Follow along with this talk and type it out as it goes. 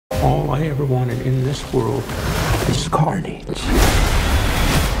All I ever wanted in this world is carnage.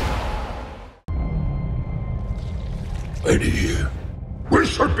 Eddie, we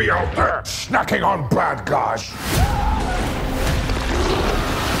should be out there snacking on bad guys.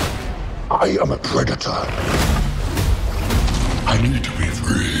 I am a predator. I need to be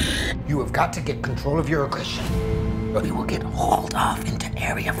free. You have got to get control of your aggression, or you will get hauled off into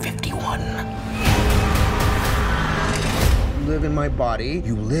Area 51. You live in my body.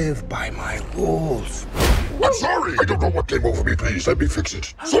 You live by my rules. I'm sorry. I don't know what came over me. Please let me fix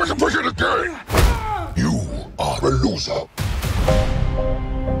it so I can play it again. You are a loser.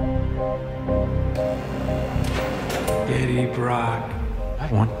 Eddie Brock, I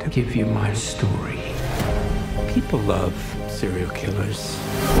want to give you my story. People love serial killers.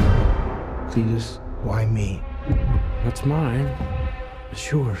 Please, why me? What's mine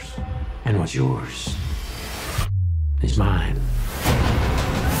is yours, and what's yours is mine.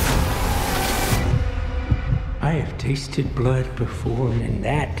 I have tasted blood before, and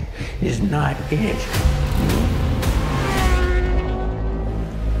that is not it.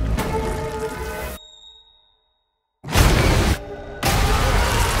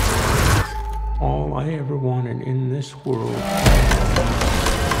 All I ever wanted in this world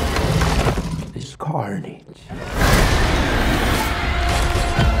is carnage.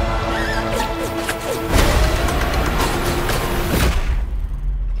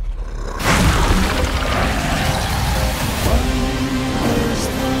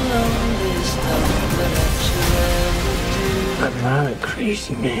 I'm not a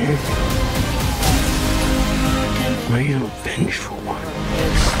crazy man. I am a vengeful one.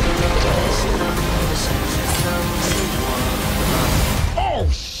 Oh,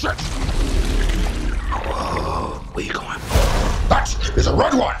 shit! Whoa, where you going? That is a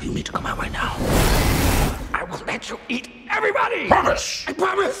red one! You need to come out right now. I will let you eat everybody! Promise! I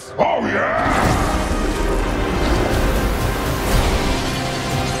promise! Oh, yeah!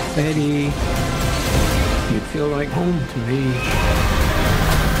 Eddie, you feel like home to me.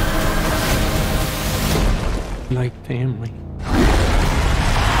 Like family.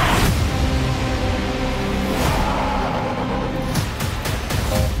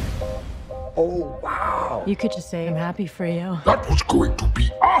 Oh, wow. You could just say, I'm happy for you. That was going to be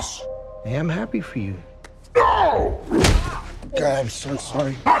us! I am happy for you. No! God, I'm so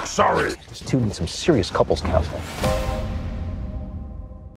sorry. Not sorry! This dude needs some serious couples counseling.